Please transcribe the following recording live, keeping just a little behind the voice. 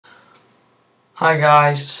Hi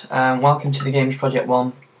guys, welcome to the Games Project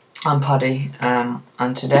 1. I'm Paddy,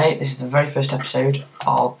 and today this is the very first episode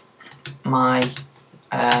of my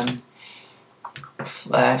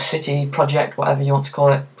city project, whatever you want to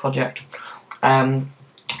call it, project. And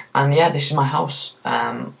yeah, this is my house.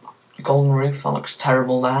 Golden roof, that looks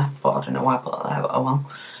terrible there, but I don't know why I put that there, but oh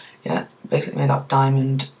well. Yeah, basically made out of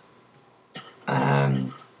diamond.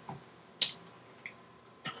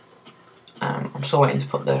 I'm still waiting to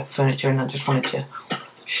put the furniture in. I just wanted to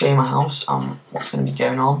show you my house and what's going to be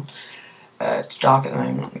going on. It's dark at the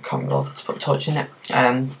moment, I can't be bothered to put a torch in it.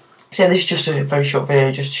 So this is just a very short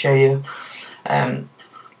video just to show you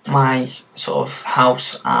my sort of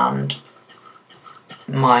house and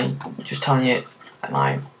just telling you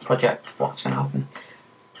my project, what's going to happen.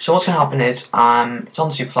 So what's going to happen is it's on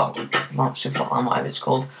Superflatland, whatever it's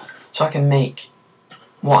called, so I can make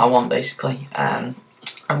what I want basically.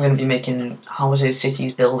 I'm going to be making houses,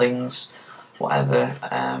 cities, buildings, whatever.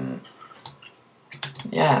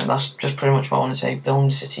 Yeah, that's just pretty much what I want to say. Building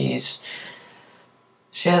cities.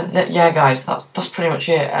 So yeah, guys, that's pretty much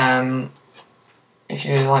it. If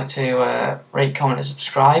you'd like to rate, comment, and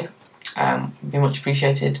subscribe, it'd be much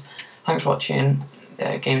appreciated. Thanks for watching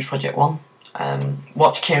Games Project 1.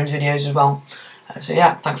 Watch Kieran's videos as well. So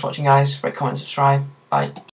yeah, thanks for watching, guys. Rate, comment, and subscribe. Bye.